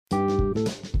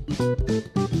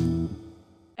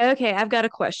Okay, I've got a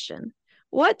question.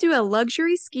 What do a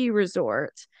luxury ski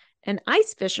resort, an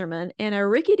ice fisherman, and a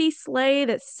rickety sleigh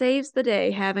that saves the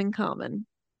day have in common?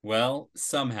 Well,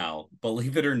 somehow,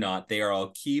 believe it or not, they are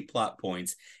all key plot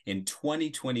points in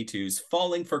 2022's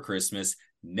Falling for Christmas,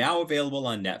 now available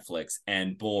on Netflix.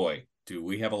 And boy, do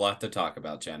we have a lot to talk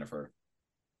about, Jennifer.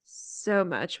 So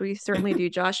much. We certainly do,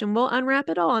 Josh, and we'll unwrap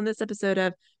it all on this episode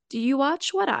of Do You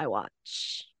Watch What I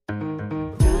Watch?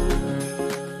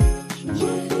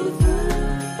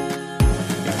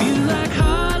 If you like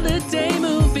holiday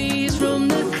movies from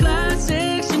the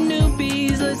classics to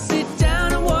newbies, let's sit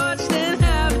down and watch, then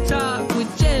have a talk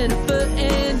with Jennifer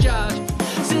and Josh.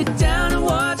 Sit down and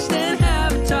watch, then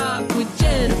have a talk with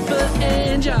Jennifer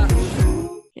and Josh.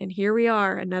 And here we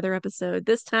are, another episode,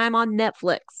 this time on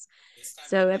Netflix.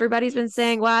 So everybody's been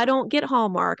saying, well, I don't get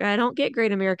Hallmark. I don't get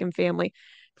Great American Family.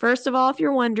 First of all, if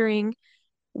you're wondering,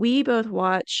 we both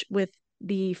watch with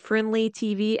the Friendly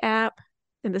TV app.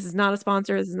 And this is not a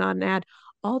sponsor. This is not an ad.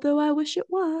 Although I wish it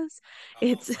was.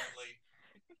 It's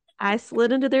I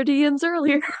slid into their DMs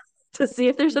earlier to see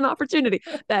if there's an opportunity.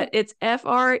 That it's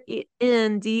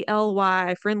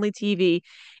FRNDLY, Friendly TV.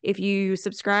 If you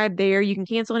subscribe there, you can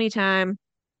cancel anytime.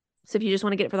 So if you just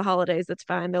want to get it for the holidays, that's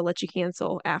fine. They'll let you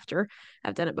cancel after.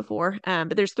 I've done it before.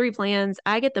 But there's three plans.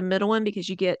 I get the middle one because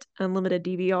you get unlimited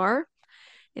DVR.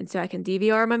 And so I can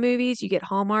DVR my movies. You get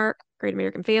Hallmark, Great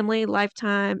American Family,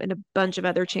 Lifetime, and a bunch of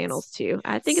other channels too.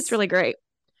 I think it's really great.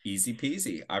 Easy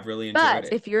peasy. I've really enjoyed But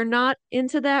it. if you're not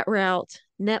into that route,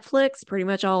 Netflix, pretty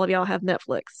much all of y'all have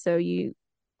Netflix. So you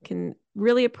can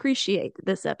really appreciate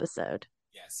this episode.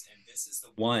 Yes, and this is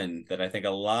the one that I think a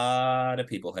lot of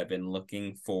people have been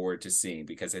looking forward to seeing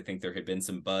because I think there had been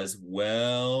some buzz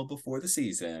well before the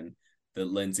season that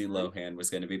Lindsay Lohan was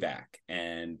going to be back.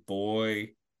 And boy,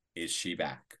 is she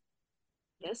back.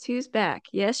 Guess who's back?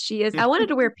 Yes, she is. I wanted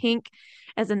to wear pink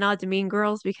as a nod to Mean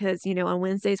Girls because, on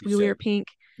Wednesdays You we wear should. pink.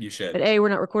 You But should. A, we're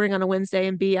not recording on a Wednesday,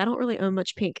 and B, I don't really own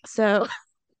much pink. So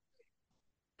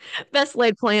best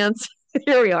laid plans.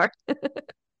 Here we are.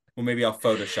 Well, maybe I'll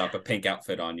Photoshop a pink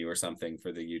outfit on you or something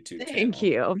for the YouTube Thank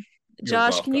channel. you. You're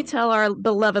Josh, can you welcome. tell our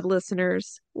beloved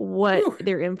listeners what Whew.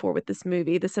 they're in for with this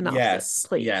movie, the synopsis, Yes,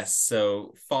 please? yes.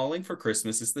 So, Falling for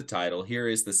Christmas is the title. Here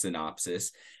is the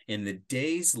synopsis. In the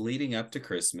days leading up to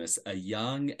Christmas, a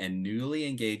young and newly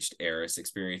engaged heiress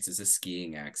experiences a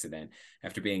skiing accident.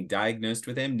 After being diagnosed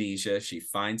with amnesia, she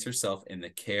finds herself in the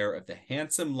care of the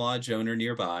handsome lodge owner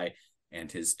nearby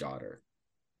and his daughter.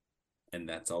 And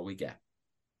that's all we get.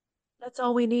 That's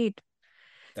all we need.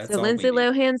 That's So all we Lindsay need.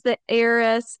 Lohan's the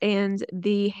heiress, and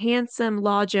the handsome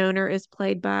lodge owner is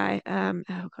played by oh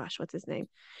gosh, what's his name?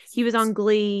 He was on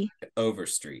Glee.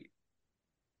 Overstreet.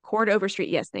 Cord Overstreet.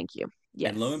 Yes, thank you. And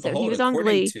Yes. lo and So he behold, was on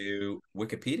according Glee. to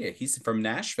Wikipedia, he's from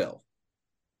Nashville.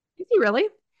 Is he really?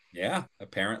 Yeah,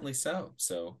 apparently so.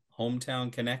 So,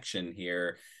 hometown connection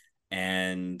here.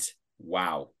 And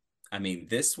wow. I mean,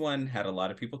 this one had a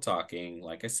lot of people talking,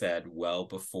 like I said, well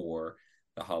before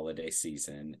the holiday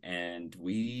season. And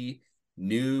we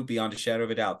knew beyond a shadow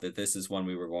of a doubt that this is one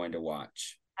we were going to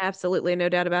watch. Absolutely, no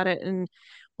doubt about it. And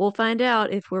we'll find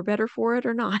out if we're better for it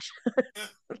or not.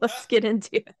 Let's get into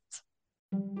it.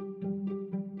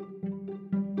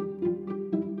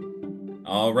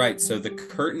 All right, so the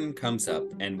curtain comes up,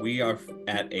 and we are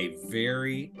at a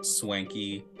very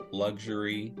swanky,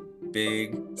 luxury,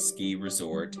 big ski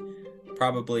resort,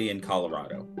 probably in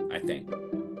Colorado, I think.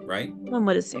 Right? One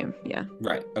would assume, yeah.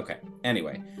 Right. Okay.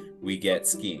 Anyway, we get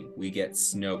skiing, we get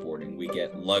snowboarding, we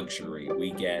get luxury,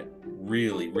 we get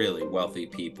really, really wealthy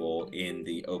people in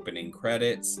the opening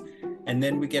credits, and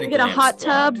then we get a We get a glam hot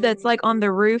tub squad. that's like on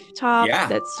the rooftop Yeah,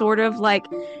 that's sort of like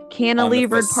on the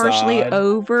cantilevered partially facade.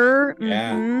 over.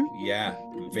 Yeah, Mm-hmm. yeah.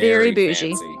 Very Very bougie.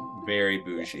 fancy, very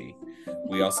bougie.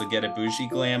 We also get a bougie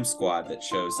glam squad that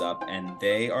shows up, and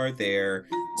they are there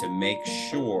to make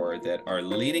sure that our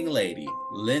leading lady,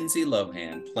 Lindsay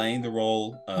Lohan, playing the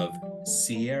role of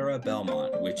Sierra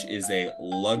Belmont, which is a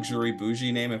luxury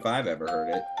bougie name if I've ever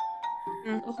heard it.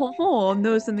 Oh,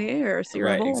 nose in the air,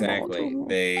 Sierra Right, Beaumont. exactly.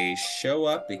 They show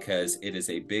up because it is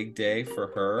a big day for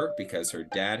her because her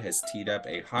dad has teed up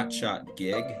a hotshot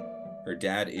gig. Her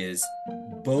dad is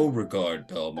Beauregard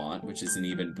Belmont, which is an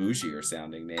even bougier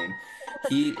sounding name.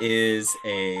 He is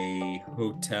a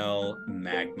hotel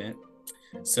magnate.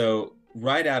 So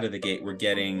right out of the gate, we're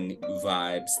getting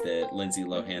vibes that Lindsay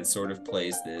Lohan sort of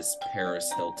plays this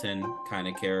Paris Hilton kind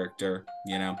of character,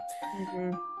 you know?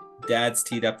 Mhm. Dad's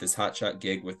teed up this hotshot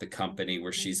gig with the company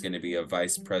where she's going to be a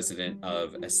vice president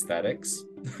of aesthetics.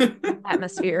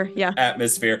 Atmosphere. Yeah.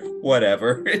 Atmosphere,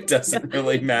 whatever. It doesn't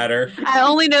really matter. I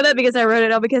only know that because I wrote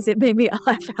it out because it made me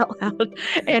laugh out loud.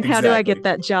 And how do I Exactly. get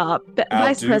that job? How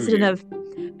Vice do president you? of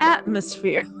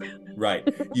atmosphere. Right.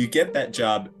 You get that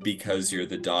job because you're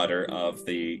the daughter of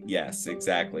the, yes,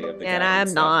 exactly, of the And guy I'm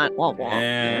himself. not. Womp womp.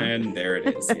 And there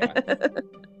it is. Yeah.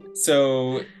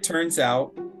 So turns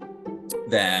out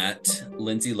that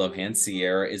Lindsay Lohan,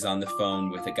 Sierra, is on the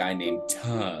phone with a guy named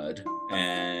Todd.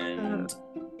 And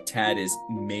Tad is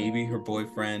maybe her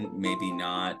boyfriend, maybe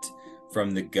not.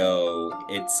 From the go,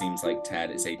 it seems like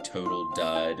Tad is a total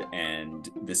dud, and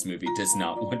this movie does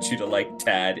not want you to like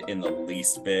Tad in the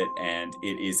least bit, and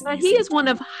it is He is one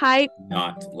of Hype.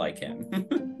 not like him.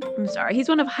 I'm sorry. He's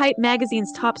one of Hype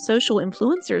magazine's top social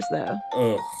influencers, though.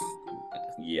 Ugh.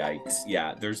 Yikes.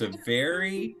 Yeah, there's a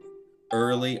very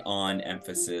early on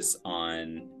emphasis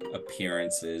on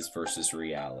appearances versus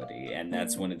reality, and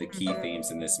that's one of the key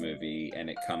themes in this movie, and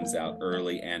it comes out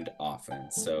early and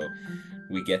often. So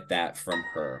we get that from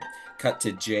her. Cut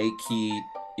to Jake. He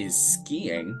is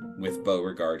skiing with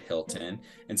Beauregard Hilton,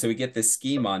 and so we get this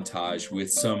ski montage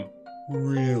with some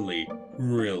really,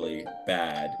 really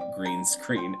bad green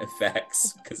screen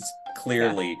effects, because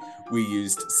clearly we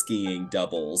used skiing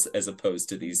doubles as opposed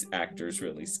to these actors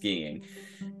really skiing.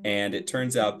 And it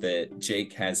turns out that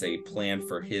Jake has a plan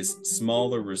for his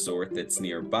smaller resort that's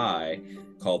nearby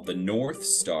called the North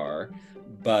Star,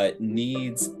 but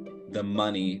needs the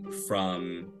money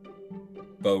from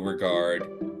Beauregard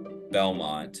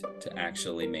Belmont to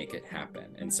actually make it happen.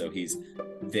 And so he's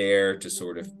there to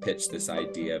sort of pitch this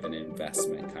idea of an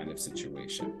investment kind of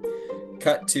situation.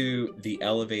 Cut to the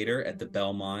elevator at the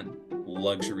Belmont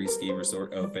luxury ski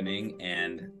resort opening,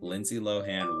 and Lindsay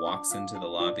Lohan walks into the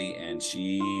lobby, and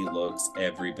she looks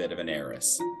every bit of an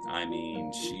heiress. I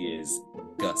mean, she is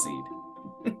gussied.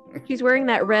 She's wearing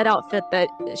that red outfit that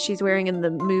she's wearing in the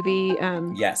movie.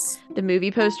 Yes. The movie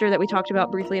poster that we talked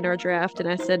about briefly in our draft. And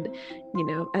I said, you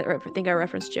know, I think I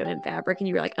referenced Joanne Fabric, and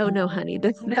you were like, "Oh no, honey,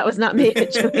 that was not me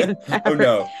at Joanne Fabric." Oh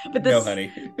no, but no,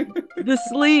 honey. The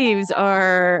sleeves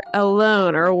are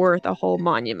worth a whole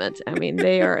monument. I mean,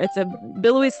 it's a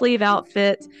billowy sleeve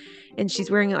outfit, and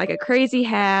she's wearing like a crazy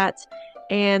hat.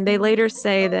 And they later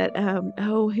say that,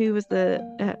 who was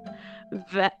the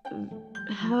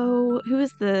who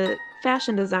is the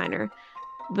fashion designer?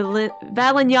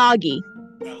 Valignaggi.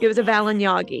 It was a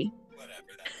Valignaggi.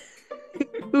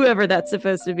 Whoever that's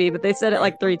supposed to be, but they said it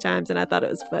like 3 times, and I thought it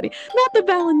was funny. Not the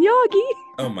Valignaggi.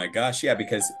 Oh my gosh, yeah,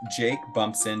 because Jake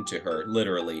bumps into her,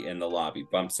 literally in the lobby,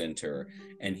 bumps into her,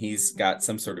 and he's got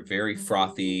some sort of very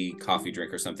frothy coffee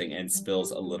drink or something and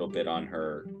spills a little bit on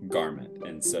her garment.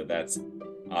 And so that's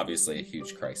obviously a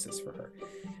huge crisis for her.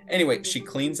 Anyway, she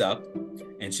cleans up,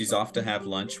 and she's off to have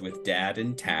lunch with Dad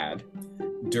and Tad,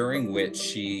 during which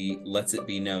she lets it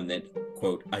be known that,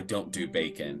 quote, "I don't do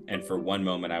bacon." And for one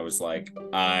moment, I was like,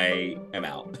 I am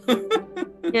out.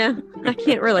 Yeah, I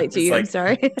can't relate to you. I'm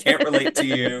sorry. Can't relate to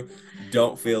you.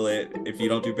 Don't feel it. If you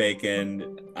don't do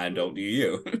bacon, I don't do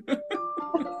you.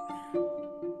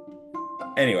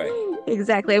 Anyway.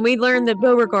 Exactly. And we learned that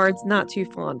Beauregard's not too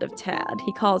fond of Tad.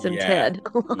 He calls him Ted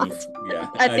a lot. Yeah.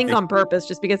 I think on purpose,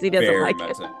 just because he doesn't like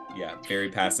it. Yeah, very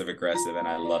passive aggressive, and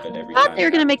I love it every I time. thought they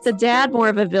were going to make the dad more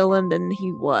of a villain than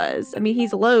he was. I mean,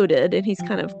 he's loaded and he's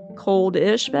kind of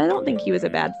coldish, but I don't think he was a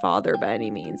bad father by any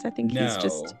means. I think he's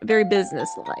just very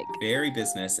business-like. Very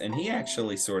business, and he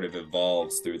actually sort of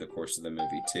evolves through the course of the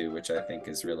movie too, which I think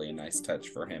is really a nice touch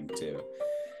for him too.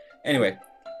 Anyway,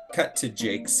 cut to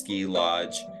Jake's ski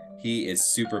lodge. He is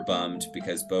super bummed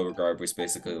because Beauregard was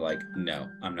basically like, "No,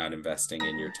 I'm not investing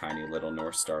in your tiny little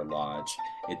North Star lodge."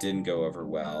 It didn't go over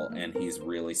well, and he's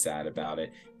really sad about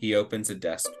it. He opens a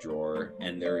desk drawer,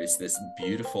 and there is this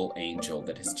beautiful angel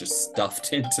that is just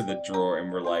stuffed into the drawer,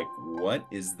 and we're like, what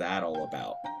is that all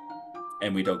about?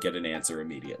 And we don't get an answer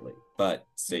immediately, but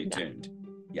stay tuned.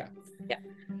 Yeah.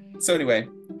 So anyway,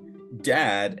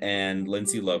 Dad and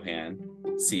Lindsay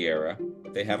Lohan, Sierra,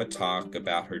 they have a talk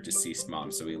about her deceased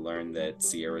mom. So we learn that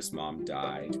Sierra's mom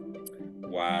died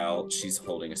while she's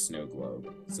holding a snow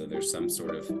globe. So there's some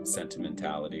sort of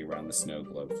sentimentality around the snow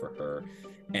globe for her.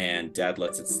 And Dad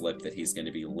lets it slip that he's going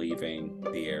to be leaving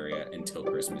the area until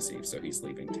Christmas Eve. So he's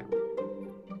leaving town.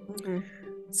 Mm-hmm.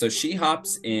 So she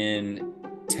hops in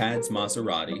Tad's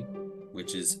Maserati,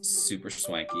 which is super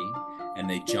swanky. And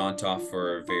they jaunt off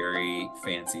for a very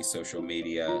fancy social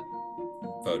media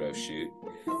photo shoot.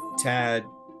 Tad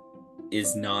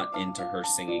is not into her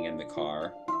singing in the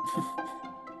car.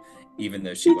 even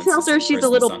though she He wants to tells her sing she's a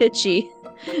Christmas little songs. pitchy.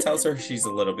 Tells her she's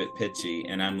a little bit pitchy,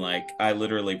 and I'm like, I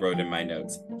literally wrote in my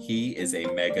notes, he is a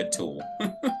mega tool.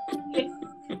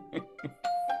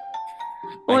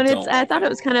 Well, and I like thought it. it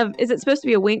was kind of, is it supposed to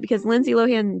be a wink? Because Lindsay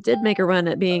Lohan did make a run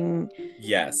at being a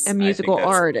Yes, I think musical that's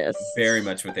artist. very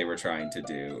much what they were trying to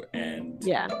do. And,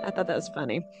 Yeah, I thought that was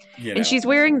funny. you And know, she's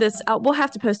wearing this, we'll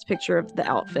have to post a picture of the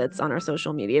outfits on our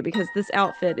social media because this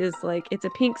outfit is like, it's a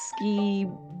pink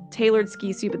tailored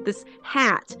ski suit, but this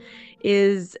hat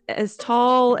is as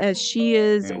tall as she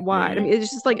is wide. I mhm. mean,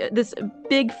 it's just like this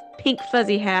big pink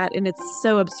fuzzy hat, and it's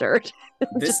so absurd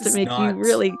This just to is make you not,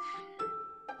 really,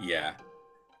 yeah,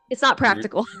 it's not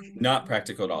practical. not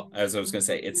practical at all. As I was going to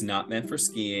say, it's not meant for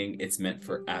skiing. It's meant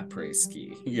for après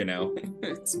ski,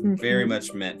 it's very Mhm.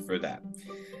 much meant for that.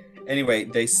 Anyway,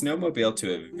 they snowmobile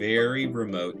to a very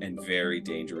remote and very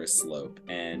dangerous slope,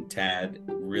 and Tad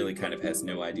really kind of has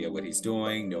no idea what he's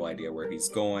doing, no idea where he's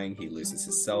going. He loses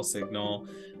his cell signal,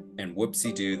 and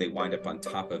whoopsie-doo, they wind up on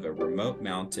top of a remote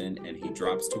mountain, and he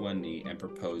drops to one knee and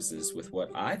proposes with what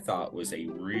I thought was a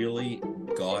really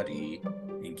gaudy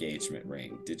engagement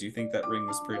ring. Did you think that ring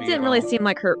was It pretty at didn't really all? seem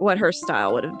like what her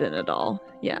style would have been at all.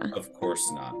 Yeah. Of course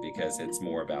not, because it's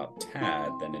more about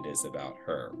Tad than it is about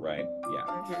her, right?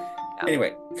 Yeah. Yeah.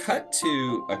 Anyway, cut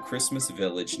to a Christmas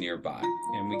village nearby,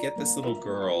 and we get this little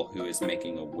girl who is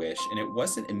making a wish, and it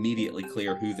wasn't immediately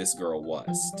clear who this girl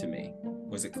was to me.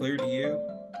 Was it clear to you?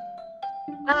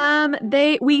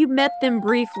 We met them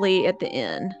briefly at the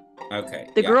inn. Okay,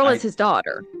 The yeah, girl is his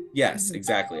daughter. yes,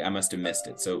 exactly. I must have missed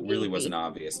it, so it really wasn't Maybe.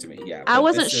 obvious to me. Yeah, I but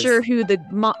wasn't this sure is, who the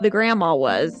grandma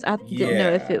was. I didn't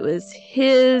know if it yeah, was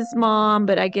his mom,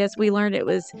 but I guess we learned it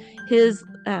was his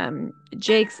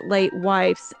Jake's late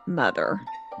wife's mother.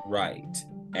 right,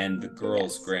 and the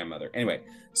girl's Yes. grandmother. Anyway,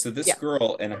 so this Yeah.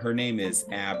 girl, and her name is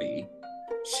Abby.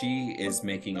 She is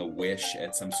making a wish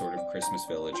at some sort of Christmas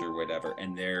village or whatever,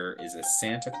 and there is a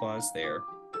Santa Claus there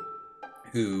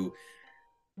who,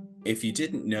 if you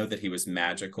didn't know that he was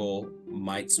magical,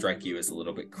 might strike you as a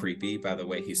little bit creepy by the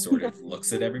way he sort of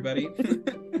looks at everybody.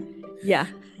 Yeah.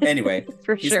 Anyway,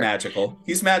 For he's sure. magical.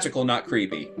 He's magical, not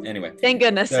creepy. Anyway, Thank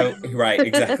goodness. so, right,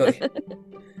 exactly.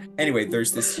 Anyway,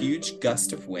 there's this huge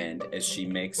gust of wind as she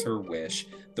makes her wish.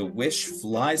 The wish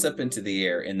flies up into the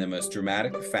air in the most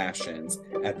dramatic of fashions.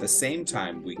 At the same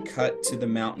time, we cut to the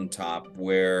mountaintop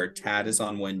where Tad is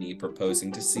on one knee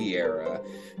proposing to Sierra,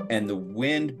 and the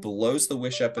wind blows the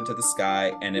wish up into the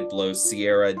sky, and it blows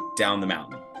Sierra down the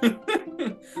mountain.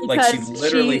 Like she Because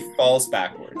literally falls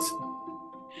backwards.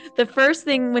 the first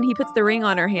thing when he puts the ring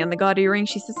on her hand, the gaudy ring,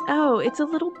 she says, "Oh,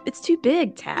 it's too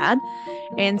big, Tad."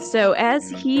 And so as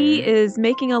he Mhm. is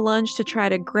making a lunge to try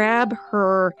to grab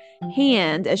her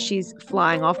hand as she's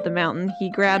flying off the mountain, he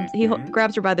Mhm.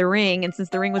 grabs her by the ring, and since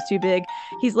the ring was too big,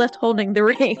 he's left holding the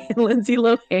ring, and Lindsay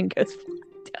Lohan goes flying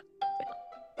down.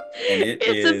 And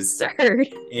It's absurd.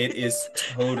 it is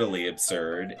totally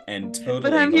absurd and But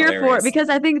totally I'm here for it hilarious. because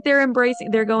I think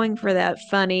they're going for that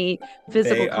funny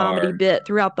physical They comedy are. bit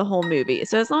throughout the whole movie.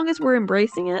 So as long as we're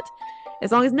embracing it,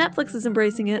 as long as Netflix is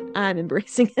embracing it, I'm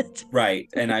embracing it. Right.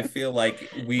 And I feel like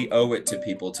we owe it to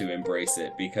people to embrace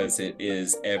it because it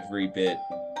is every bit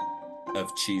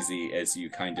of cheesy as you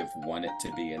kind of want it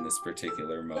to be in this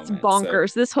particular It's moment. So,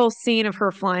 bonkers. This whole scene of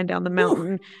her flying down the whew,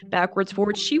 mountain backwards,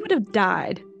 forwards, she would have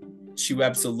died. she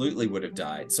absolutely would have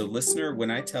died. So, listener,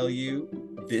 when I tell you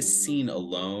this scene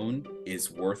alone is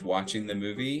worth watching the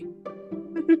movie,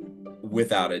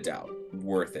 without a doubt,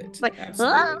 worth it. Like,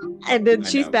 Absolutely. and then I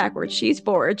she's know. backwards, she's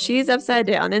forward, she's upside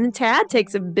down, and Tad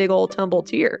takes a big old tumble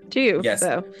too. Yes,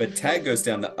 So but Tad goes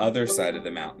down the other side of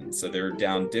the mountain. So they're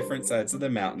down different sides of the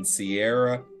mountain.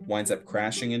 Sierra winds up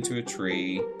crashing into a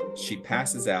tree. She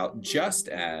passes out just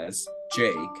as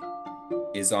Jake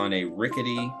is on a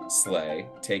rickety sleigh,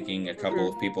 taking a couple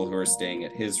of people who are staying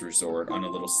at his resort on a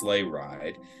little sleigh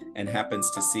ride, and happens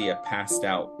to see a passed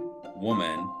out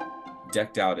woman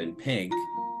decked out in pink.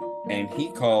 And he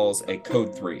calls a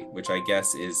code 3, which I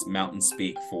guess is mountain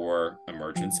speak for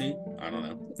emergency. I don't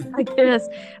know. I guess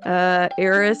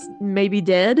Eris may be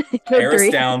dead. Code Eris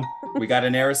 3 down. We got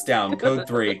an Eris down. Code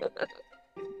 3.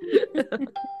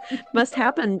 must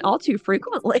happen all too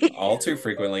frequently. All too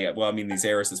frequently. Well, I mean, these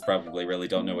Erises probably really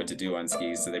don't know what to do on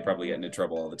skis, so they probably get into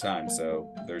trouble all the time.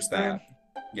 So there's that.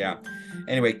 Yeah.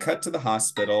 Anyway, cut to the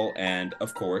hospital, and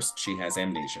of course, she has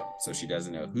amnesia. So she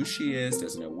doesn't know who she is,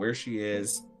 doesn't know where she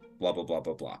is, blah, blah, blah,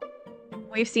 blah, blah.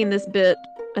 We've seen this bit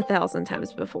 1,000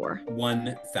 times before.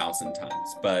 1,000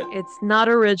 times. But It's not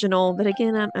original, but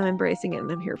again, I'm embracing it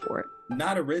and I'm here for it.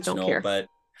 not Don't original, care. but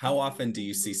how often do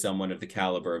you see someone of the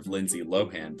caliber of Lindsay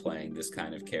Lohan playing this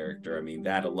kind of character? I mean,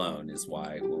 that alone is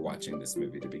why we're watching this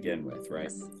movie to begin with,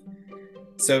 right? Yes.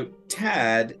 So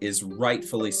Tad is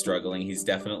rightfully struggling. He's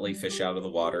definitely fish out of the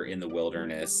water in the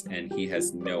wilderness, and he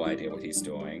has no idea what he's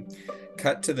doing.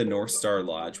 Cut to the North Star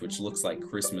Lodge, which looks like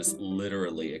Christmas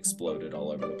literally exploded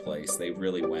all over the place. They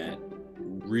really went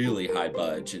really high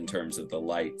budge in terms of the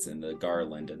lights and the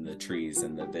garland and the trees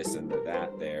and the this and the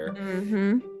that there.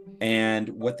 Mm-hmm. And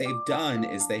what they've done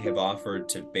is they have offered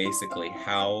to basically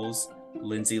house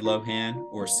Lindsay Lohan,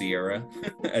 or Sierra,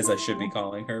 as I should be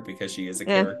calling her, because she is a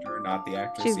character, not the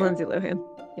actress. She's yet. Lindsay Lohan.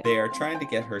 Yeah. They are trying to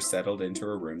get her settled into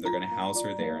her room. They're going to house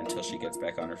her there until she gets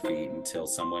back on her feet, until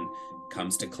someone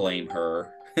comes to claim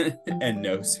her and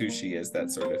knows who she is,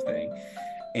 that sort of thing.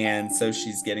 And so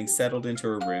she's getting settled into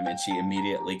her room, and she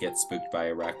immediately gets spooked by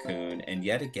a raccoon, and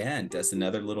yet again does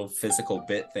another little physical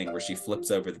bit thing where she flips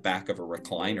over the back of a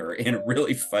recliner in a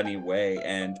really funny way.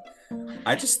 And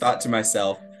I just thought to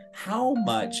myself, how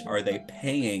much are they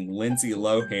paying Lindsay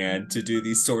Lohan to do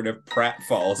these sort of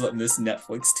pratfalls on this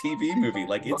Netflix TV movie?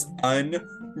 Like, it's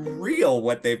unreal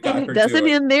what they've got And her it doesn't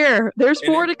doing. end there. There's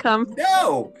more to come.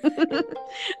 No!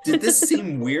 Did this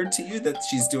seem weird to you that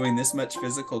she's doing this much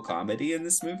physical comedy in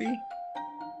this movie?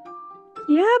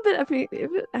 Yeah, but I mean,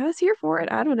 I was here for it.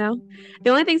 I don't know. The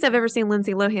only things I've ever seen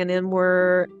Lindsay Lohan in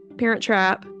were Parent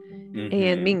Trap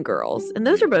and Mean Girls. And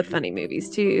those are both funny movies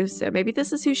too. So maybe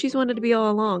this is who she's wanted to be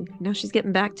all along. Now she's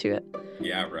getting back to it.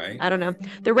 Yeah, right. I don't know.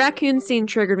 The raccoon scene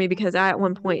triggered me because I at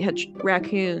one point had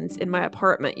raccoons in my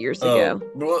apartment years ago.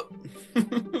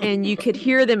 And you could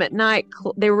hear them at night.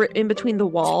 They were in between the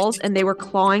walls and they were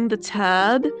clawing the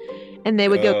tub. And they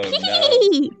would go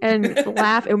pee and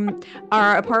laugh. And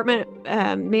our apartment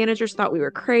managers thought we were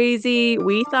crazy.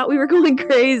 We thought we were going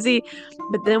crazy.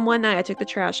 But then one night I took the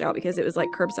trash out because it was like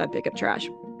curbside pickup trash.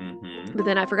 Mm-hmm. But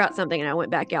then I forgot something and I went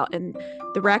back out and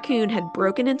the raccoon had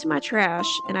broken into my trash.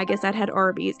 And I guess I'd had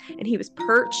Arby's. And he was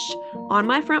perched on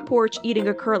my front porch eating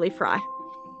a curly fry.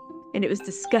 And it was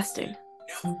disgusting.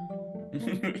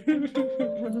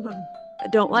 I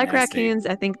don't like Nasty. raccoons.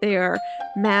 I think they are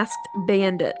masked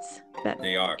bandits. But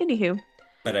They are. anywho.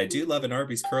 But I do love an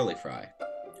Arby's curly fry.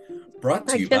 Brought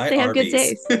to I you guess by they have Arby's. good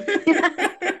taste.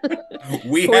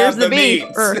 We Where's have the beef?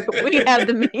 meats. Or we have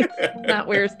the meats. Not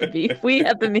where's the beef. We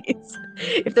have the meats.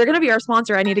 If they're going to be our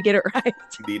sponsor, I need to get it right.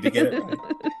 Need to get it right.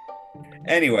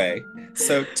 Anyway,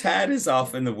 so Tad is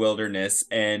off in the wilderness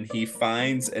and he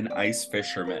finds an ice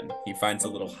fisherman. He finds a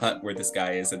little hut where this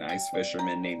guy is an ice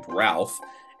fisherman named Ralph.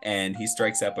 And he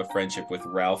strikes up a friendship with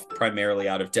Ralph primarily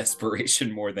out of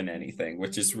desperation more than anything,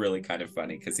 which is really kind of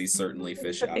funny because he's certainly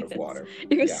fish out of water.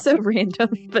 It was so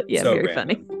random, but yeah, so very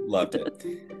random. funny. Loved it.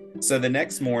 So the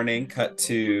next morning, cut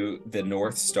to the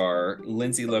North Star,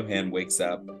 Lindsay Lohan wakes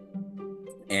up,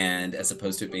 and as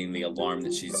opposed to it being the alarm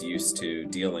that she's used to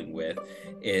dealing with,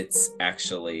 it's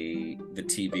actually the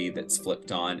TV that's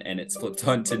flipped on, and it's flipped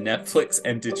on to Netflix.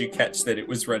 And did you catch that it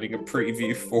was running a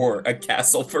preview for A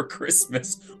Castle for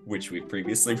Christmas, which we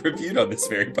previously reviewed on this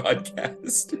very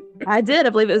podcast? I did. I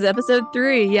believe it was episode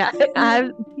 3. Yeah, I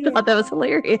thought that was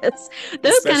hilarious.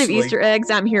 Those kind of Easter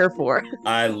eggs I'm here for.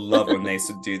 I love when they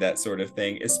do that sort of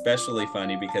thing, especially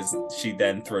funny because she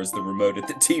then throws the remote at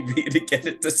the TV to get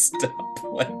it to stop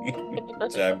playing,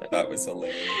 which I thought was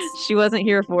hilarious. She wasn't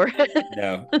here for it.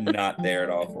 No, not there at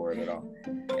all for it at all.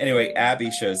 Anyway, Abby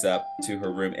shows up to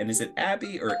her room. And is it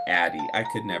Abby or Addie? I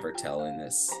could never tell in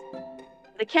this.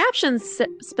 The captions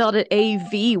spelled it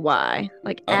A-V-Y,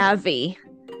 like Avi.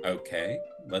 Okay,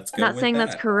 let's go Not with saying that.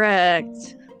 that's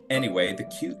correct. Anyway, the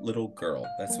cute little girl,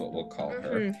 that's what we'll call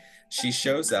her. She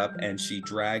shows up and she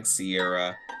drags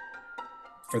Sierra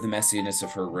for the messiness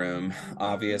of her room.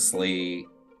 Obviously,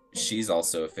 she's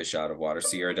also a fish out of water.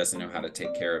 Sierra doesn't know how to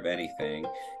take care of anything.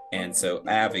 And so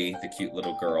Abby, the cute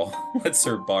little girl, lets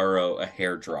her borrow a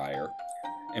hairdryer.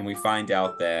 And we find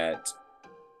out that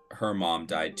her mom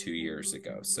died 2 years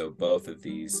ago. So both of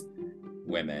these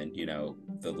women, you know,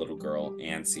 the little girl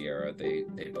and Sierra, they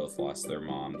both lost their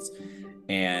moms.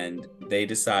 And they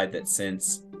decide that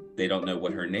since they don't know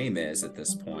what her name is at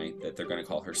this point, that they're going to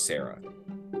call her Sarah.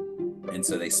 And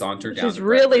so they saunter down. Which is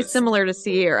really similar to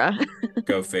Sierra.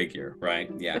 Go figure, right?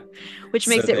 Yeah. Which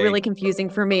makes it really confusing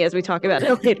for me as we talk about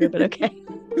it later, but okay.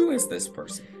 Who is this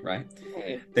person, right?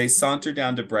 They saunter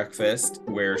down to breakfast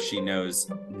where she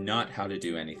knows not how to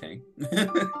do anything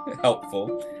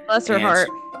helpful. Bless her heart.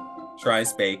 She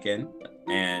tries bacon,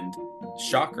 and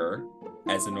shocker,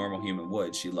 as a normal human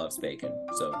would, she loves bacon.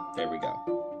 So there we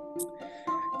go.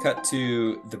 Cut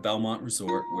to the Belmont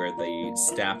Resort where the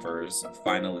staffers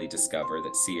finally discover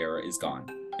that Sierra is gone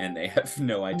and they have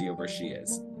no idea where she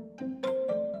is.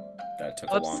 That took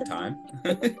a Whoops. long time.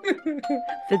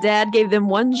 The dad gave them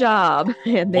one job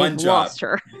and they've One job. lost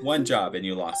her. One job and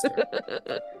you lost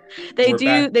her. They We're do,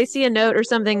 back. they see a note or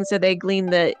something, so they glean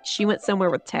that she went somewhere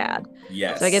with Tad. So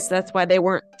I guess Yes. that's why they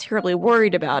weren't terribly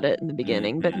worried about it in the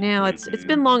beginning. But now it's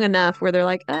been long enough where they're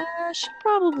like, she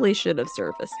probably should have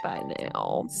surfaced by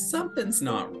now. Something's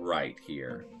not right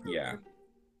here. Yeah.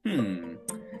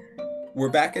 We're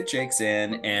back at Jake's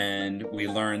Inn, and we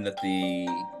learn that the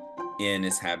inn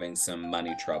is having some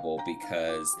money trouble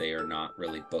because they are not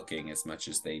really booking as much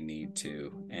as they need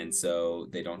to. And so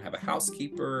they don't have a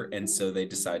housekeeper, and so they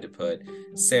decide to put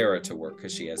Sarah to work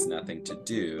because she has nothing to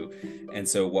do. And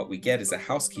so what we get is a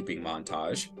housekeeping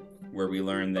montage where we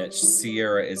learn that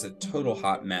Sierra is a total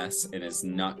hot mess and is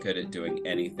not good at doing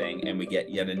anything. And we get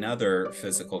yet another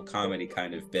physical comedy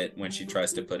kind of bit when she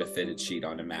tries to put a fitted sheet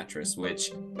on a mattress,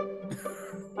 which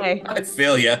Hey, I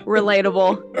feel ya.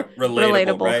 relatable.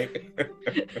 Relatable, right?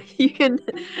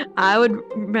 I would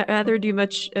rather do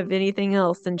much of anything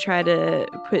else than try to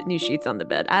put new sheets on the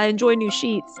bed. I enjoy new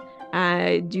sheets.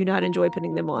 I do not enjoy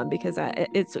putting them on because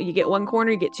it's you get one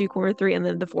corner, you get two corner, three, and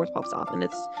then the fourth pops off, and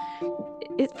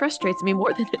it frustrates me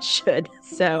more than it should.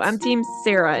 So I'm team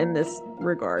Sarah in this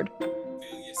regard.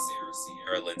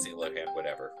 Sierra, Lindsay Lohan,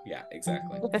 whatever. Yeah,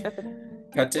 exactly.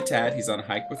 Cut to Tad. He's on a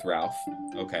hike with Ralph.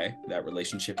 Okay, that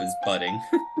relationship is budding.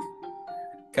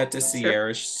 Cut to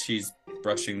Sierra. She's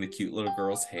brushing the cute little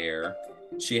girl's hair.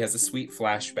 She has a sweet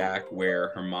flashback where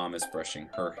her mom is brushing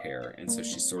her hair, and so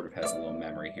she sort of has a little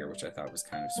memory here, which I thought was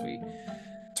kind of sweet.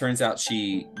 Turns out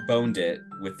she boned it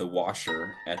with the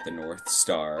washer at the North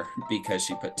Star because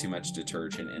she put too much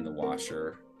detergent in the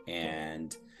washer,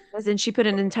 and as in she put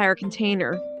an entire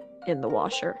container in the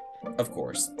washer. Of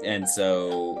course. And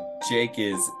so Jake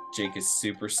is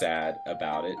super sad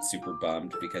about it, super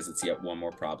bummed because it's yet one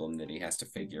more problem that he has to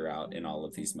figure out in all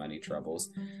of these money troubles.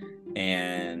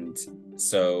 And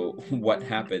so what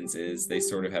happens is they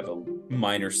sort of have a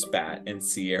minor spat, and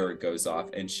Sierra goes off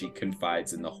and she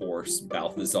confides in the horse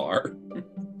Balthazar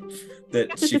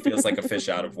that she feels like a fish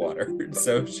out of water.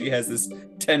 So she has this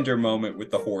tender moment with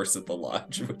the horse at the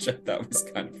lodge, which I thought was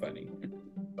kind of funny.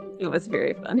 It was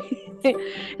very funny.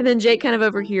 And then Jake kind of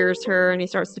overhears her and he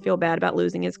starts to feel bad about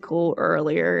losing his cool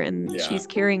earlier. And she's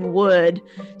carrying wood,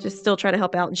 just still try to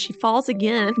help out. And she falls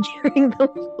again carrying the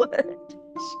wood.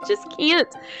 She just can't.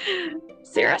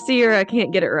 Sierra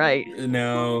can't get it right.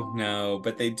 No.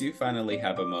 But they do finally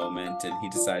have a moment, and he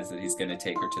decides that he's going to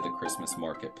take her to the Christmas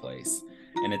marketplace.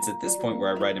 And it's at this point where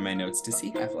I write in my notes, does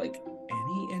he have like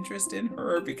any interest in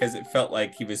her? Because it felt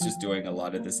like he was just doing a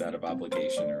lot of this out of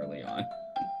obligation early on.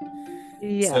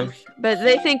 Yeah, but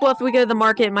they think, well, if we go to the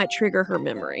market, it might trigger her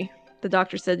memory. The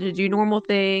doctor said to do normal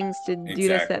things, to do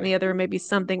this, that, and the other, maybe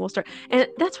something will start. And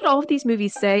that's what all of these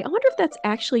movies say. I wonder if that's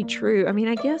actually true. I mean,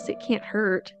 I guess it can't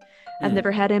hurt. I've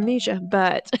never had amnesia,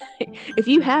 but if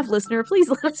you have, listener, please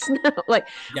let us know. Like,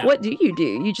 what do?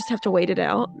 You just have to wait it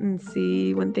out and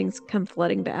see when things come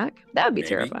flooding back. That would be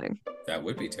terrifying. That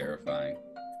would be terrifying.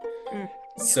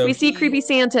 So we see creepy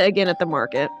Santa again at the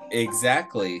market.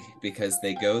 Exactly, because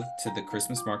they go to the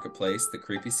Christmas marketplace. The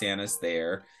creepy Santa's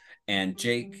there, and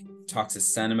Jake talks a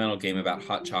sentimental game about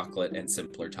hot chocolate and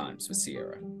simpler times with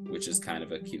Sierra, which is kind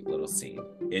of a cute little scene.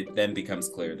 It then becomes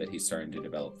clear that he's starting to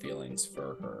develop feelings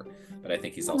for her, but I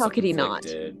think he's also conflicted. How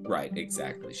could he not? Right,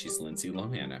 exactly. She's Lindsay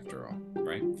Lohan after all,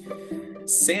 right?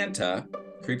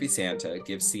 Creepy Santa,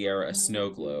 gives Sierra a snow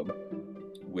globe,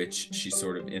 which she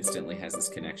sort of instantly has this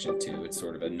connection to. It's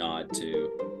sort of a nod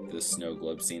to the snow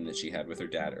globe scene that she had with her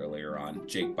dad earlier on.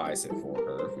 Jake buys it for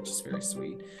her, which is very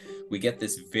sweet. We get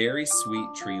this very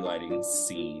sweet tree lighting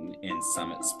scene in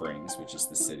Summit Springs, which is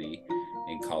the city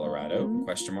in Colorado,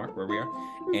 where we are.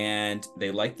 And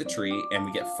they light the tree, and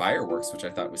we get fireworks, which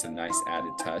I thought was a nice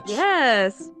added touch.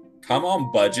 Yes. Come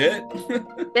on, budget.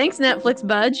 Thanks, Netflix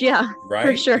budge. Yeah, right,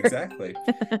 for sure. Exactly.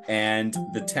 And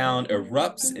the town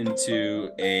erupts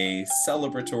into a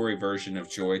celebratory version of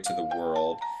Joy to the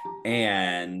World,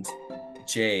 and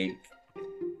Jake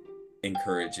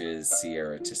encourages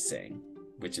Sierra to sing,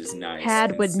 which is nice.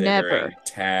 Tad would never.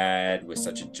 Tad was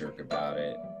such a jerk about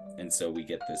it. And so we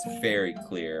get this very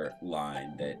clear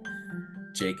line that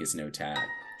Jake is no Tad.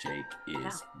 Jake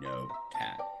is no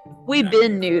Tad. We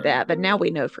knew that, but now we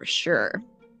know for sure.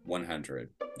 100,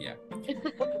 yeah.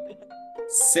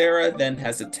 Sarah then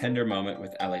has a tender moment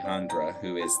with Alejandra,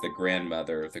 who is the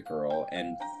grandmother of the girl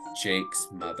and Jake's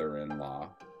mother-in-law.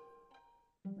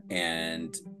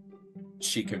 And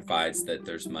she confides that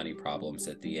there's money problems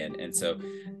at the end. And so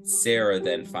Sarah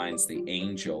then finds the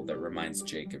angel that reminds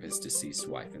Jake of his deceased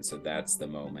wife. And so that's the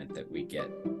moment that we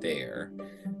get there.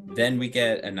 Then we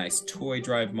get a nice toy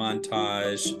drive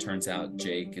montage. Turns out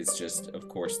Jake is just, of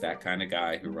course, that kind of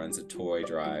guy who runs a toy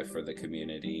drive for the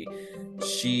community.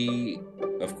 She,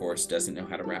 of course, doesn't know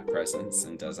how to wrap presents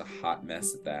and does a hot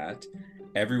mess at that.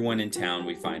 Everyone in town,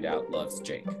 we find out, loves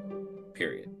Jake.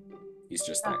 Period. He's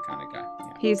just that kind of guy.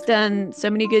 Yeah. He's done so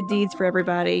many good deeds for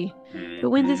everybody. But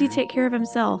when does he take care of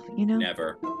himself, you know?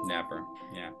 Never.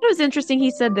 Yeah. It was interesting.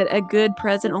 He said that a good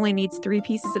present only needs 3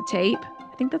 pieces of tape.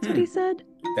 I think that's what he said.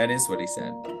 That is what he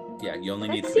said. Yeah, you only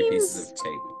need 3 pieces of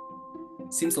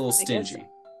tape. Seems a little stingy.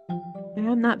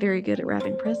 I'm not very good at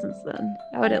wrapping presents then.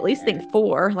 I would at least think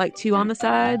 4, like 2 on the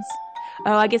sides.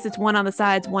 Oh, I guess it's 1 on the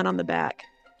sides, 1 on the back.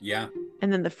 Yeah.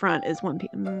 And then the front is 1 piece.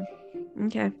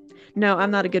 Okay. No,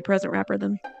 I'm not a good present wrapper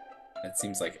then. That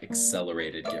seems like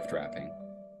accelerated gift wrapping.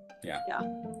 Yeah.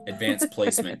 Advanced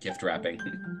placement gift wrapping.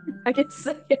 I guess,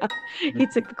 yeah. He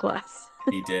took the class.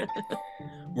 He did.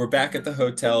 We're back at the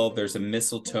hotel. There's a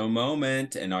mistletoe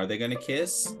moment. And are they going to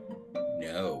kiss?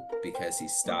 No, because he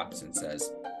stops and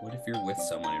says, what if you're with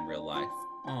someone in real life?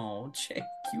 Oh, Jake,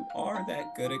 you are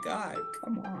that good a guy.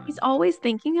 Come on. He's always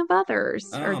thinking of others.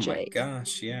 Oh my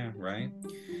gosh, yeah, right.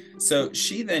 So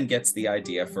she then gets the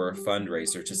idea for a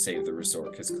fundraiser to save the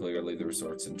resort because clearly the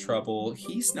resort's in trouble.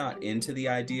 He's not into the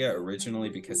idea originally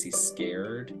because he's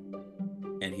scared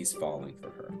and he's falling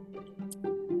for her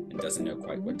and doesn't know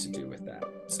quite what to do with that.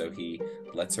 So he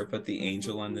lets her put the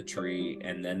angel on the tree,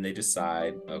 and then they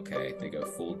decide, okay, they go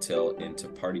full tilt into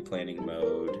party planning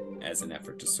mode as an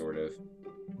effort to sort of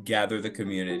gather the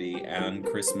community on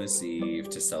Christmas Eve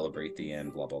to celebrate the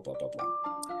end, blah, blah, blah, blah, blah.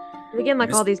 Again,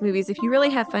 like all these movies, if you really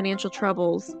have financial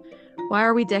troubles, why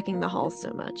are we decking the halls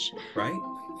so much? Right?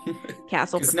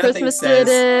 Castle for Christmas did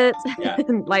it. Yeah.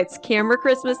 Lights Camera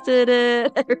Christmas did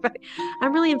it. Everybody.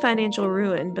 I'm really in financial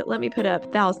ruin, but let me put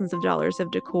up thousands of dollars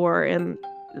of decor and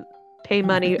pay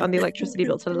money on the electricity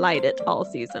bill to light it all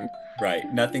season.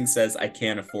 Right. Nothing says I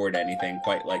can't afford anything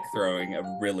quite like throwing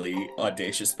a really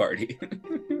audacious party.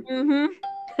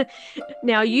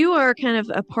 Now, you are kind of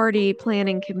a party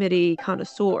planning committee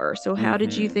connoisseur. So how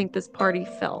did you think this party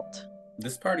felt?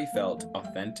 This party felt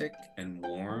authentic and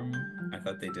warm. I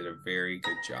thought they did a very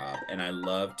good job. And I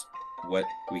loved what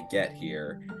we get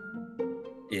here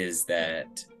is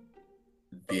that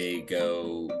they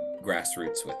go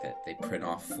grassroots with it. They print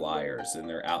off flyers and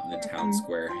they're out in the town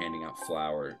square handing out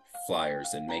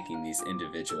flyers and making these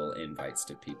individual invites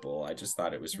to people. I just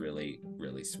thought it was really,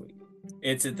 really sweet.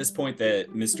 It's at this point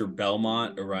that Mr.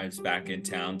 Belmont arrives back in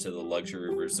town to the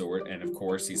luxury resort. And of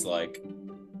course, he's like,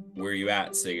 where you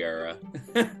at, Sierra?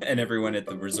 And everyone at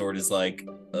the resort is like,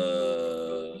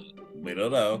 we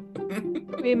don't know.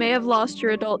 We may have lost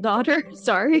your adult daughter.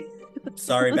 Sorry.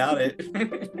 Sorry about it.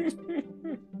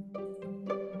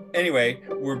 Anyway,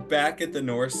 we're back at the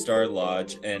North Star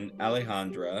Lodge, and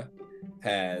Alejandra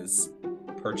has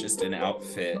purchased an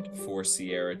outfit for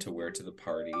Sierra to wear to the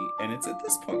party. And it's at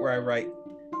this point where I write,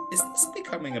 is this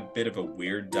becoming a bit of a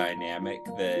weird dynamic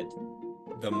that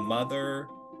the mother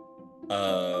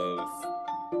of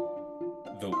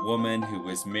the woman who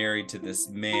was married to this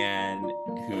man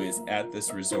who is at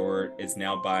this resort is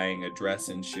now buying a dress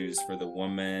and shoes for the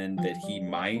woman that he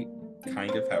might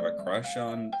kind of have a crush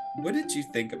on? What did you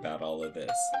think about all of this?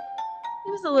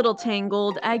 It was a little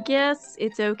tangled. I guess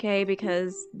it's okay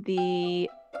because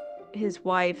his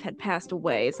wife had passed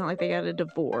away. It's not like they got a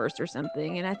divorce or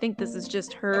something. And I think this is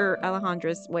just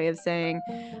Alejandra's way of saying,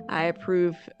 I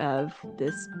approve of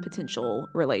this potential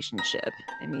relationship.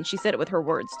 I mean, she said it with her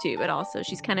words too, but also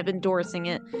she's kind of endorsing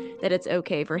it, that it's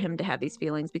okay for him to have these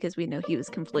feelings because we know he was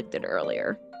conflicted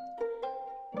earlier.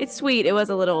 It's sweet. It was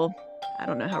a little, I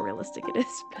don't know how realistic it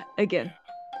is, but again,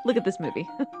 look at this movie.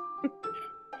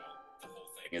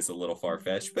 Is a little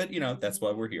far-fetched, but that's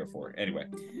what we're here for. Anyway,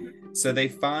 so they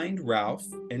find Ralph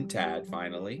and Tad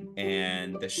finally,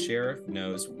 and the sheriff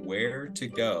knows where to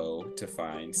go to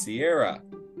find Sierra.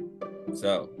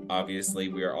 So obviously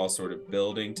we are all sort of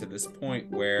building to this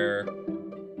point where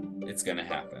it's going to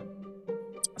happen.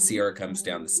 Sierra comes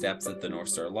down the steps at the North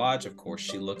Star Lodge. Of course,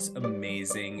 she looks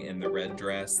amazing in the red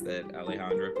dress that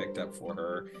Alejandra picked up for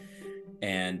her.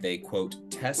 And they, quote,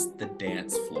 test the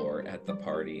dance floor at the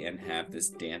party and have this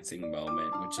dancing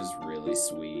moment, which is really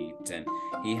sweet. And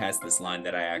he has this line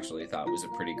that I actually thought was a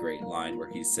pretty great line where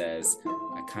he says,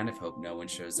 I kind of hope no one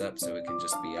shows up so it can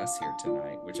just be us here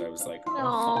tonight, which I was like,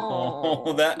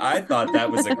 oh, I thought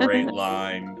that was a great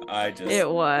line. It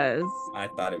was. I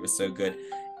thought it was so good.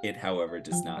 It, however,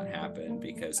 does not happen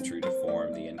because, true to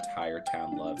form, the entire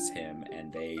town loves him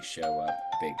and they show up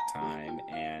big time.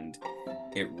 And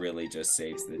it really just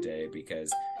saves the day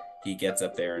because he gets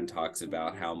up there and talks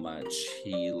about how much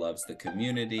he loves the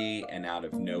community, and out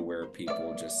of nowhere,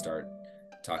 people just start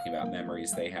talking about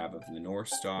memories they have of the North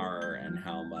Star and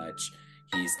how much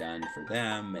he's done for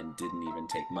them and didn't even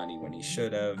take money when he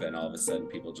should have. And all of a sudden,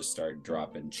 people just start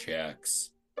dropping checks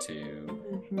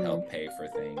to help pay for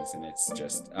things. And it's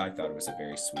just, I thought it was a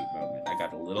very sweet moment. I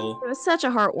got It was such a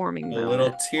heartwarming moment.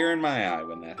 little tear in my eye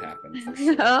when that happened, for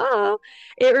sure. Oh,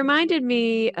 it reminded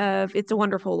me of It's a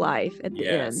Wonderful Life at the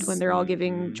end when they're all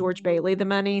giving George Bailey the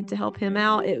money to help him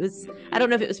out. It was, I don't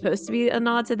know if it was supposed to be a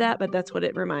nod to that, but that's what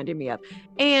it reminded me of.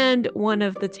 And one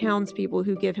of the townspeople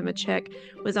who give him a check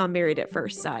was on Married at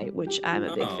First Sight, which I'm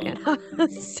a big fan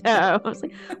of. So I was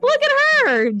like, look at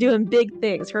her doing big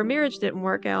things. Her marriage didn't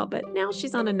work out, but now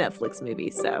she's on a Netflix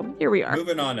movie. So here we are.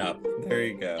 Moving on up. There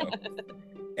you go.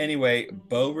 Anyway,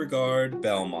 Beauregard,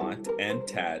 Belmont, and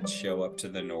Tad show up to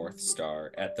the North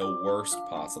Star at the worst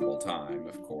possible time,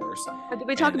 of course. Did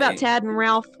we talk about Tad and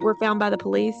Ralph were found by the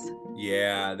police?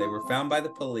 Yeah, they were found by the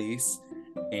police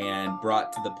and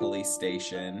brought to the police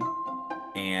station.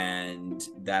 And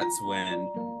that's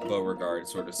when Beauregard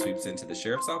sort of sweeps into the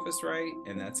sheriff's office, right?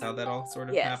 And that's how that all sort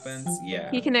of happens. Yeah.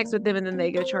 He connects with them and then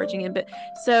they go charging in. But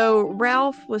so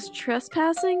Ralph was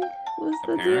trespassing, was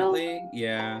the Apparently, deal?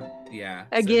 Yeah.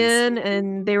 Again, so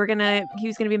and he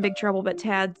was gonna be in big trouble, but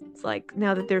Tad's like,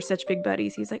 now that they're such big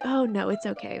buddies, he's like, oh no, it's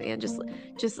okay, man.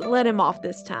 Just let him off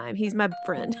this time. He's my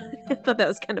friend. I thought that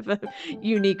was kind of a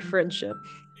unique friendship.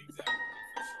 Exactly.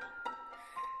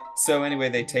 So anyway,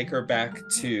 they take her back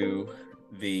to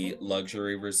the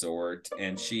luxury resort,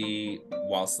 and she,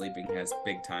 while sleeping, has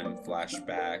big time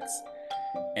flashbacks.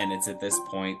 And it's at this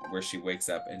point where she wakes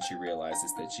up and she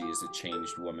realizes that she is a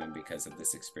changed woman because of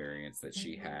this experience that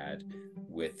she had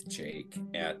with Jake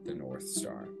at the North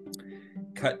Star.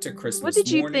 Cut to Christmas What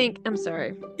did you morning. think? I'm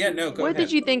sorry. Yeah, no, go ahead. What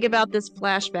did you think about this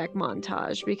flashback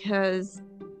montage? Because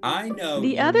I know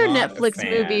the other Netflix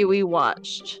movie we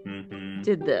watched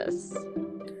did this.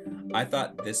 I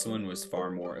thought this one was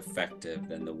far more effective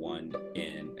than the one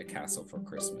in A Castle for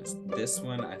Christmas. This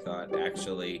one, I thought,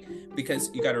 actually, because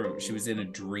you got to remember, she was in a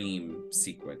dream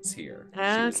sequence here. She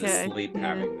was asleep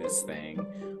having this thing,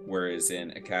 whereas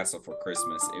in A Castle for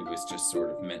Christmas, it was just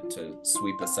sort of meant to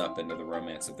sweep us up into the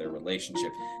romance of their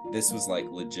relationship. This was like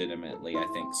legitimately, I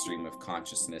think, stream of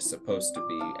consciousness supposed to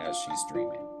be as she's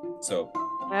dreaming. So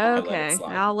okay,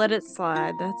 I'll let it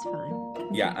slide. That's fine.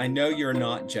 Yeah, I know you're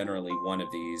not generally one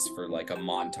of these for like a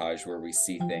montage where we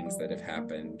see things that have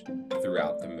happened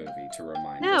throughout the movie to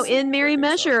remind us. No, in Merry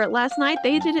Measure last night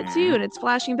they did it too, and it's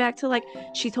flashing back to like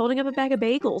she's holding up a bag of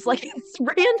bagels, like it's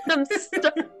random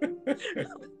stuff.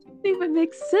 It even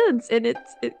makes sense, and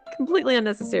it's completely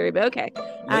unnecessary. But okay,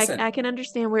 I can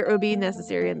understand where it would be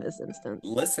necessary in this instance.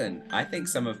 Listen, I think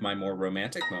some of my more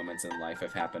romantic moments in life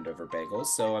have happened over bagels,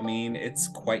 so I mean it's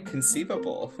quite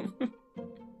conceivable.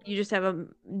 You just have a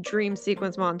dream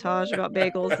sequence montage about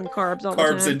bagels and carbs all the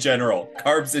time. Carbs in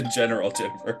general,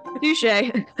 Jennifer.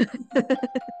 Touche.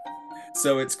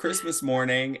 So it's Christmas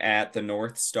morning at the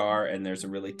North Star, and there's a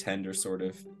really tender sort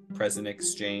of present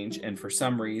exchange. And for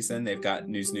some reason, they've got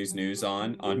news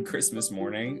on Christmas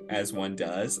morning, as one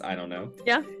does. I don't know.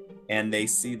 Yeah. And they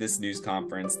see this news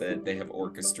conference that they have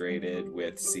orchestrated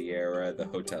with Sierra, the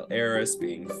hotel heiress,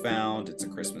 being found. It's a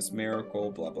Christmas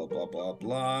miracle, blah, blah, blah, blah,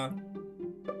 blah.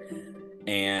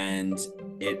 And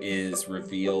it is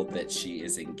revealed that she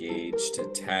is engaged to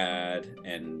Tad,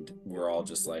 and we're all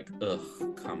just like, ugh,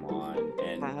 come on.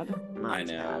 And I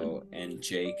know, and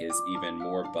Jake is even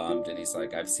more bummed, and he's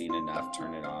like, I've seen enough,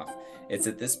 turn it off. It's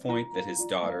at this point that his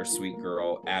daughter, sweet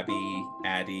girl, Avi,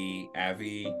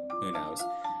 who knows,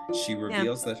 she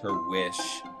reveals that her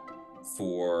wish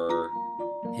for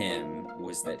him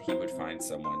was that he would find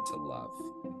someone to love,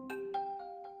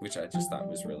 which I just thought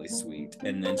was really sweet.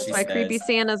 And then she says, creepy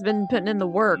Santa's been putting in the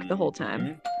work the whole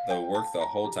time. The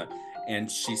whole time. And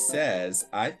she says,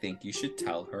 I think you should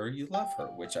tell her you love her,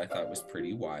 which I thought was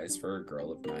pretty wise for a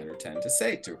girl of 9 or 10 to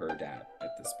say to her dad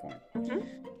at this point.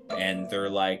 And they're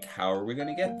like, how are we going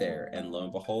to get there? And lo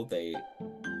and behold, they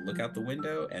look out the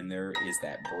window, and there is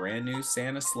that brand new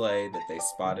Santa sleigh that they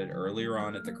spotted earlier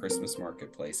on at the Christmas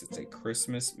marketplace. It's a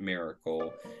Christmas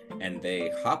miracle. And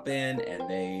they hop in, and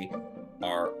they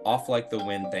are off like the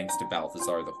wind thanks to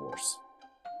Balthazar the horse.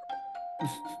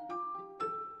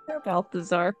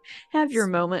 Balthazar, have your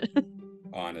moment.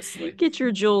 Honestly. Get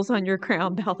your jewels on your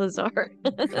crown, Balthazar.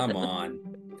 Come on.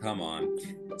 Come on.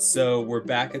 So we're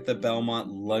back at the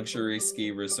Belmont Luxury Ski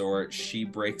Resort. She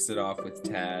breaks it off with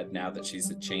Tad now that she's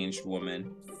a changed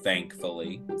woman,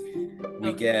 thankfully.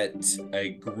 We get a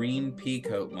green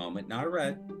peacoat moment. Not a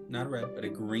red, but a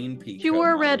green She peacoat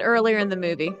wore red moment. earlier in the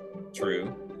movie.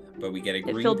 True. But we get a It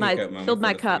green filled peacoat moment filled for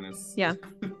my the cup. finest. Yeah.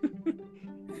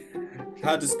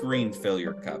 How does green fill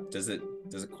your cup? Does it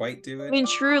quite do I it? mean,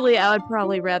 truly, I would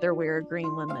probably rather wear a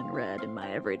green one than red in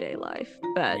my everyday life,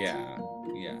 but Yeah.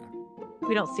 Yeah.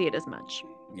 we don't see it as much.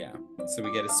 Yeah. So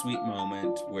we get a sweet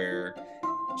moment where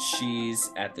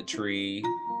she's at the tree.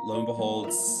 Lo and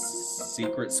behold,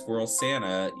 Secret Squirrel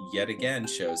Santa yet again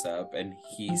shows up and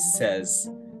he says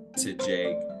to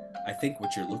Jake, I think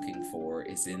what you're looking for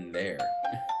is in there.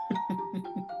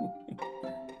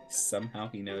 Somehow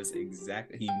he knows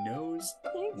exactly. He knows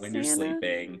Thanks, when you're Santa.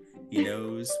 sleeping. He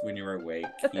knows when you're awake.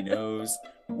 He knows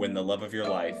when the love of your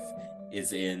life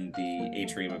is in the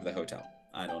atrium of the hotel.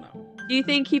 I don't know. Do you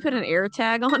think he put an air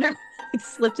tag on her? He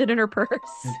slipped it in her purse.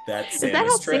 That's Is that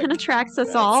Santa's how trick. Santa tracks us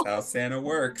That's all? how Santa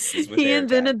works, is with He air tag.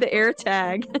 invented the air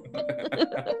tag.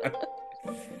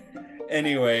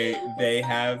 Anyway, they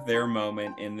have their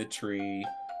moment in the tree,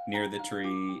 near the tree,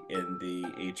 in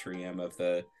the atrium of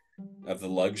the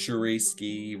luxury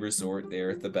ski resort there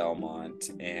at the Belmont,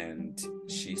 and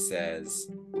he says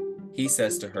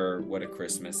to her, what a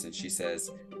Christmas, and she says,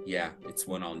 yeah, it's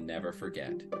one I'll never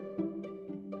forget.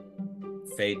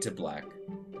 Fade to black.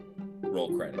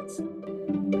 Roll credits.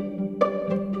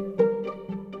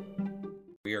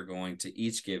 We are going to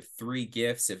each give 3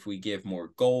 gifts. If we give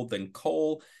more gold than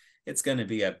coal, it's going to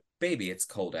be a baby, it's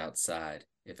cold outside.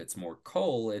 If it's more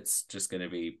coal, it's just going to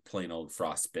be plain old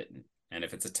frostbitten. And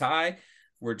if it's a tie,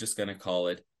 we're just going to call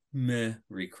it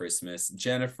Merry Christmas.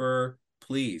 Jennifer,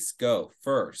 please go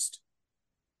first.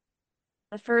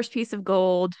 The first piece of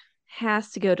gold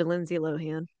has to go to Lindsay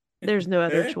Lohan. There's no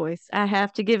other choice. I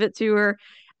have to give it to her.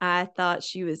 I thought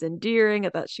she was endearing. I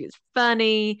thought she was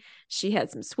funny. She had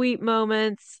some sweet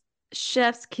moments.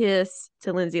 Chef's kiss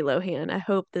to Lindsay Lohan. I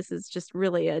hope this is just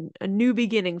really a new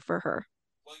beginning for her.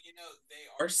 Well,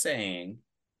 they are saying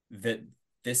that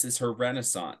this is her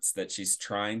renaissance, that she's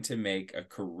trying to make a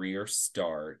career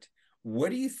start.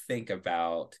 What do you think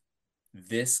about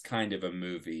this kind of a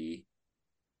movie,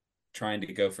 trying to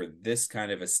go for this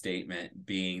kind of a statement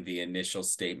being the initial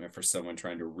statement for someone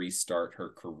trying to restart her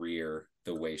career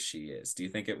the way she is? Do you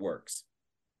think it works?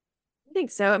 I think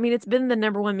so. I mean, it's been the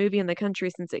 #1 movie in the country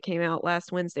since it came out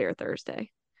last Wednesday or Thursday,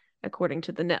 according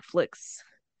to the Netflix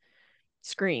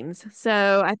screens.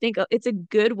 So I think it's a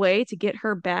good way to get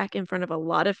her back in front of a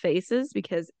lot of faces,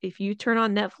 because if you turn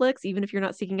on Netflix, even if you're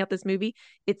not seeking out this movie,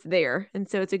 it's there. And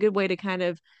so it's a good way to kind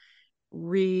of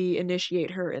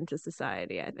reinitiate her into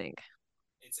society, I think.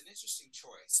 It's an interesting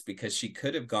choice because she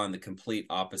could have gone the complete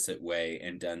opposite way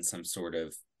and done some sort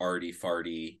of arty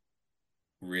farty,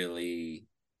 really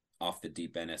off the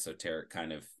deep end esoteric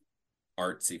kind of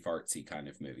artsy fartsy kind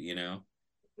of movie,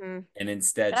 Mm. And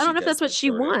instead I don't she know if does that's what this she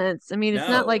sort of, wants. I mean, it's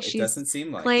not no, like it she's doesn't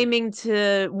seem like it. claiming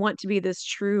to want to be this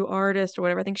true artist or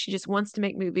whatever. I think she just wants to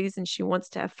make movies and she wants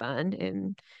to have fun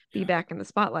and be Yeah. back in the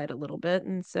spotlight a little bit.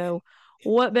 And so,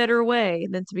 what better way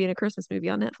than to be in a Christmas movie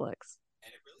on Netflix?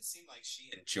 And it really seemed like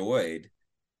she enjoyed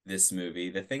this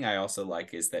movie. The thing I also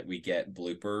like is that we get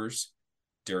bloopers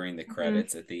during the Mhm.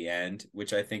 credits at the end,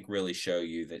 which I think really show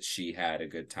you that she had a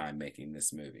good time making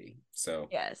this movie. So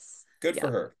Yes. good Yeah.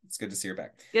 for her. It's good to see her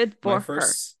back. Good My for her.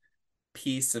 first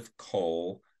piece of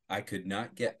coal, I could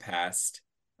not get past.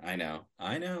 I know.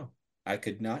 I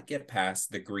could not get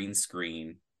past the green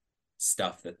screen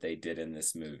stuff that they did in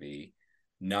this movie,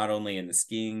 not only in the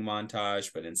skiing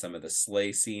montage, but in some of the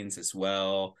sleigh scenes as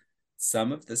well.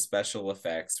 Some of the special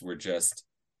effects were just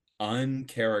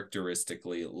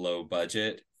uncharacteristically low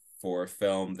budget for a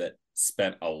film that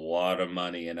spent a lot of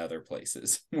money in other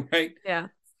places, right? Yeah.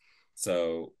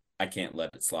 So I can't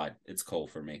let it slide. It's coal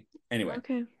for me. Anyway,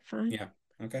 Okay, fine. yeah.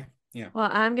 Okay. Yeah. Well,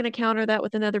 I'm going to counter that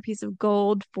with another piece of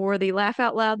gold for the laugh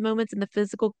out loud moments and the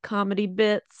physical comedy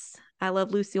bits. I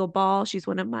love Lucille Ball. She's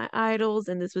one of my idols,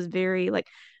 and this was very like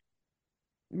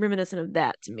reminiscent of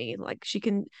that to me. Like she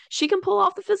can pull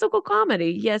off the physical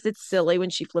comedy. Yes, it's silly when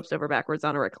she flips over backwards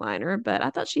on a recliner, but I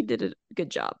thought she did a good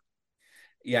job.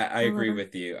 Yeah, I I love agree her.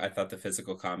 with you. I thought the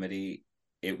physical comedy,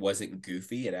 it wasn't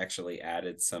goofy. It actually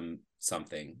added some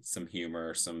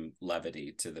humor, some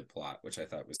levity to the plot, which I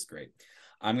thought was great.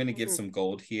 I'm going to give Mhm. some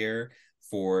gold here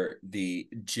for the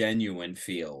genuine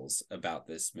feels about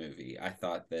this movie. I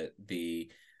thought that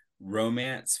the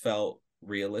romance felt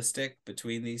realistic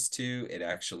between these two. It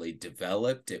actually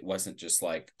developed. It wasn't just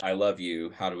like, I love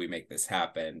you, how do we make this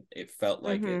happen? It felt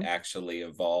like it Mhm. actually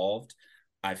evolved.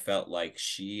 I felt like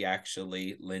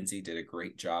Lindsay did a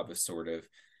great job of sort of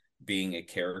being a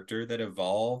character that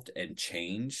evolved and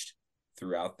changed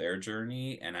throughout their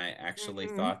journey. And I actually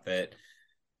thought that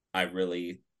I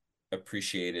really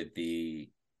appreciated the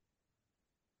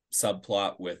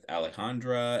subplot with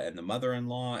Alejandra and the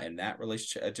mother-in-law and that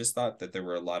relationship. I just thought that there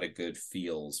were a lot of good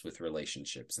feels with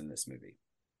relationships in this movie.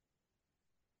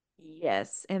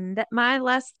 Yes, and that my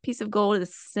last piece of gold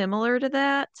is similar to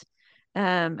that.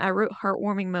 I wrote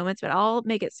heartwarming moments, but I'll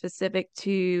make it specific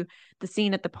to the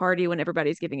scene at the party when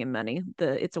everybody's giving him money.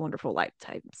 The "It's a Wonderful Life"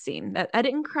 type scene. That I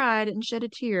didn't cry, I didn't shed a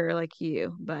tear like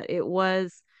you, but it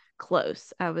was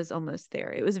close. I was almost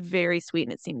there. It was very sweet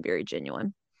and it seemed very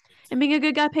genuine. And being a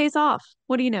good guy pays off.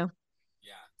 What do you know?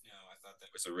 Yeah, no, I thought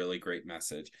that was a really great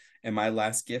message. And my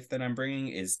last gift that I'm bringing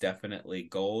is definitely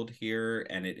gold here,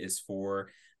 and it is for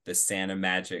the Santa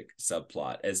Magic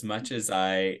subplot. As much as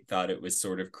I thought it was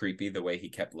sort of creepy the way he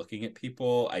kept looking at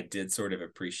people, I did sort of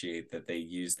appreciate that they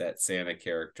used that Santa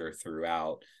character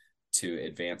throughout to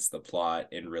advance the plot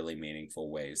in really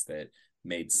meaningful ways that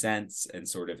made sense and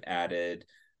sort of added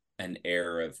an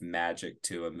air of magic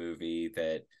to a movie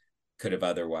that could have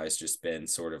otherwise just been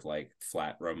sort of like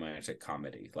flat romantic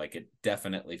comedy. Like it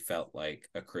definitely felt like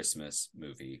a Christmas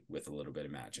movie with a little bit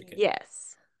of magic in it.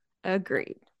 Yes,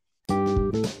 agreed.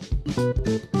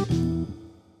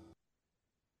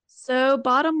 So,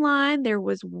 bottom line, there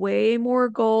was way more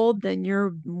gold than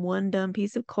your one dumb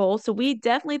piece of coal. So, we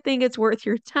definitely think it's worth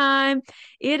your time.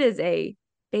 It is a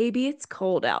baby, it's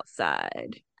cold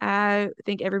outside. I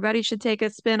think everybody should take a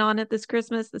spin on it this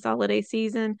Christmas, this holiday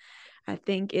season. I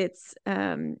think it's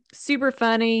super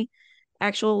funny.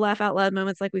 Actual laugh out loud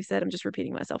moments, like we said. I'm just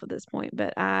repeating myself at this point,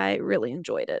 but I really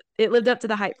enjoyed it. It lived up to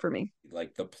the hype for me.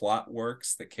 Like the plot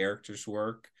works, the characters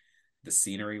work, the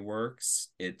scenery works.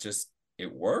 It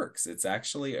works. It's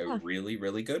actually a Yeah. really,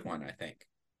 really good one, I think.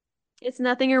 It's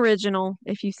nothing original.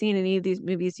 If you've seen any of these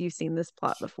movies, you've seen this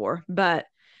plot before, but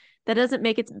that doesn't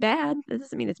make it bad. That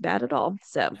doesn't mean it's bad at all.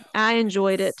 So No, I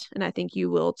enjoyed it, and I think you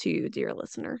will too, dear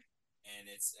listener. and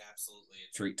it's absolutely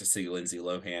a treat to see Lindsay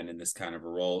Lohan in this kind of a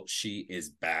role. She is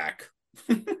back.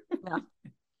 Yeah.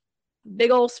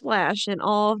 Big old splash in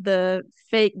all the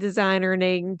fake designer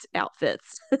named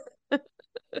outfits. And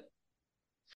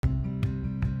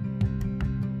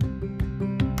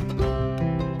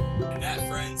that,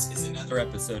 friends, is another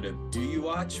episode of Do You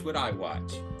Watch What I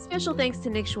Watch? Special thanks to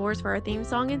Nick Shores for our theme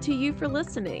song and to you for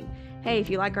listening. Hey,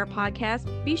 if you like our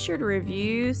podcast, be sure to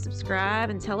review, subscribe,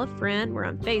 and tell a friend. We're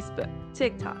on Facebook,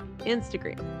 TikTok,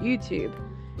 Instagram, YouTube.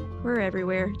 We're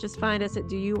everywhere. Just find us at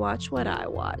Do You Watch What I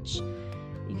Watch.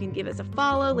 You can give us a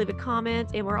follow, leave a comment,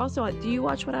 and we're also at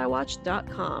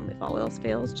doyouwatchwhatiwatch.com. If all else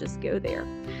fails, just go there.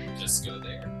 Just go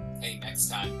there. Hey, next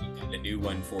time we've got a new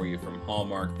one for you from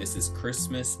Hallmark. This is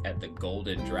Christmas at the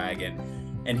Golden Dragon.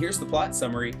 And here's the plot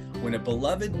summary. When a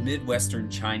beloved Midwestern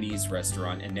Chinese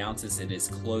restaurant announces it is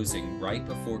closing right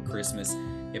before Christmas,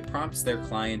 it prompts their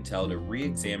clientele to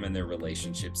re-examine their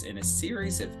relationships in a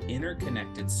series of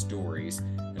interconnected stories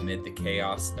amid the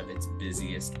chaos of its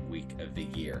busiest week of the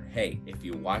year. Hey, if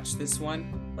you watch this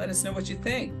one, let us know what you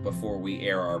think before we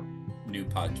air our new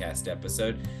podcast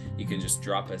episode. You can just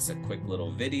drop us a quick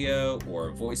little video or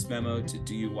a voice memo to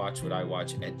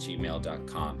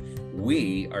doyouwatchwhatiwatch@gmail.com.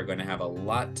 We are going to have a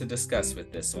lot to discuss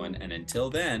with this one, and until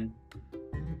then,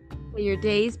 May your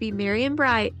days be merry and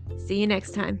bright. See you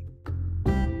next time.